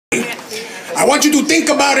I want you to think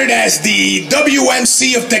about it as the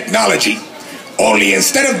WMC of technology. Only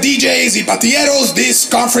instead of DJs y patilleros, this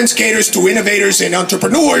conference caters to innovators and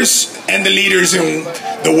entrepreneurs and the leaders in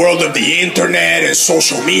the world of the internet and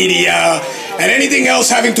social media and anything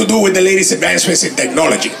else having to do with the latest advancements in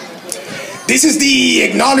technology. This is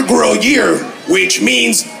the inaugural year, which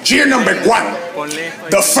means year number 1,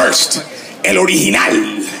 the first, el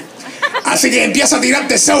original. Así que empieza a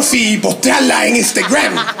tirarte selfie y postearla en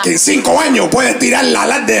Instagram, que en 5 años puedes tirar la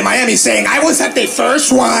lat de Miami saying, I was at the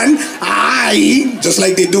first one, just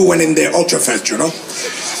like they do when in the Ultra Fest, you know?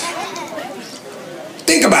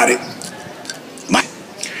 Think about it.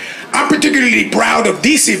 I'm particularly proud of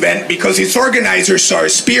this event because its organizers are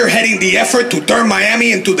spearheading the effort to turn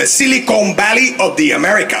Miami into the Silicon Valley of the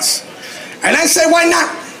Americas. And I say, why not?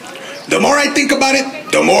 The more I think about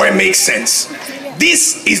it, the more it makes sense.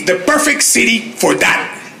 This is the perfect city for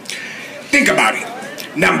that. Think about it.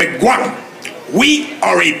 Number 1, we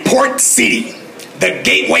are a port city, the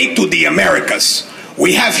gateway to the Americas.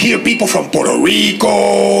 We have here people from Puerto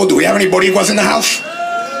Rico. Do we have any Boricuas in the house?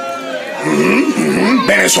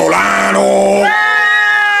 Venezolano,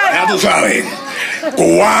 ya tú sabes,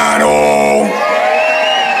 cubano,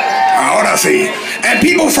 ahora sí, and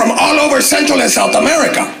people from all over Central and South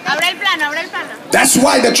America. Abre el plano, abre el plano. That's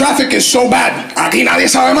why the traffic is so bad. Aquí nadie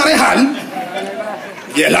sabe manejar.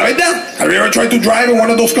 Y es la verdad. Have you ever tried to drive in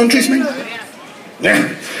one of those countries, man?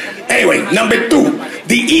 Yeah. Anyway, number 2.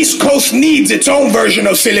 The East Coast needs its own version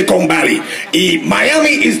of Silicon Valley. Y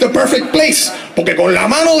Miami is the perfect place. Porque con la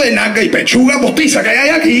mano de nalga y pechuga postiza que hay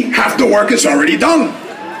aquí, half the work is already done.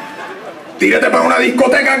 Tírate para una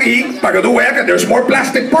discoteca aquí para que tú veas que there's more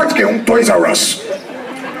plastic parts que un Toys R Us.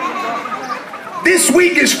 This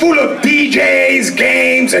week is full of DJs,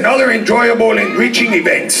 games, and other enjoyable and enriching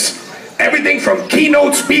events. Everything from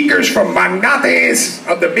keynote speakers from magnates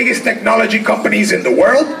of the biggest technology companies in the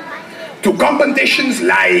world to competitions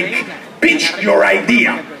like Pitch Your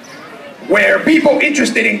Idea, where people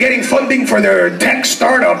interested in getting funding for their tech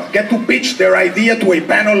startup get to pitch their idea to a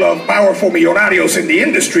panel of powerful millonarios in the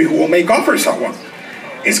industry who will make offers on one.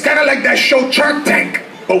 It's kind of like that show Shark Tank,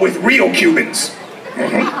 but with real Cubans.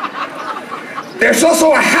 There's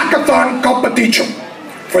also a hackathon competition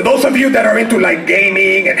for those of you that are into like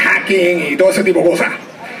gaming and hacking y todo ese tipo de cosas.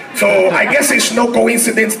 So I guess it's no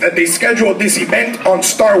coincidence that they scheduled this event on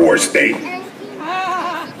Star Wars Day.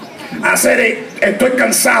 Estoy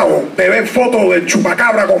cansado de ver fotos del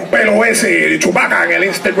chupacabra con pelo ese, de Chewbacca en el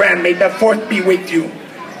Instagram. May the fourth be with you.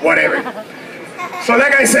 Whatever. So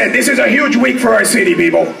like I said, this is a huge week for our city,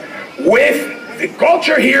 people. With the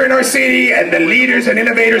culture here in our city and the leaders and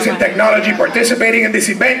innovators in technology participating in this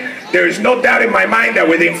event, there is no doubt in my mind that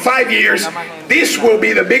within 5 years, this will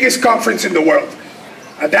be the biggest conference in the world.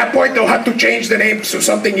 At that point, they'll have to change the name to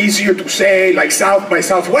something easier to say, like South by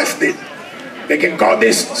Southwest did. They can call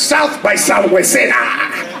this South by Southwestera.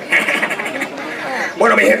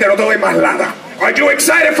 Bueno, mi gente, no te doy más lata. Are you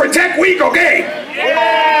excited for Tech Week, okay?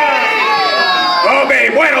 Yeah! Okay,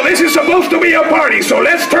 bueno, this is supposed to be a party, so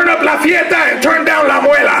let's turn up la fiesta and turn down la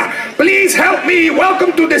muela. Please help me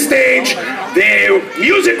welcome to the stage the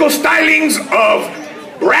musical stylings of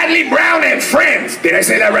Bradley Brown and Friends. Did I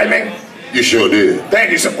say that right, man? You sure did.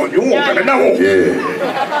 Thank you, sir. Yeah.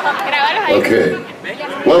 Okay.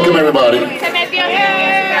 Welcome, everybody.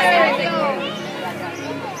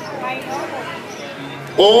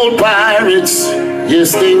 Old pirates,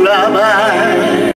 yes, they rob I.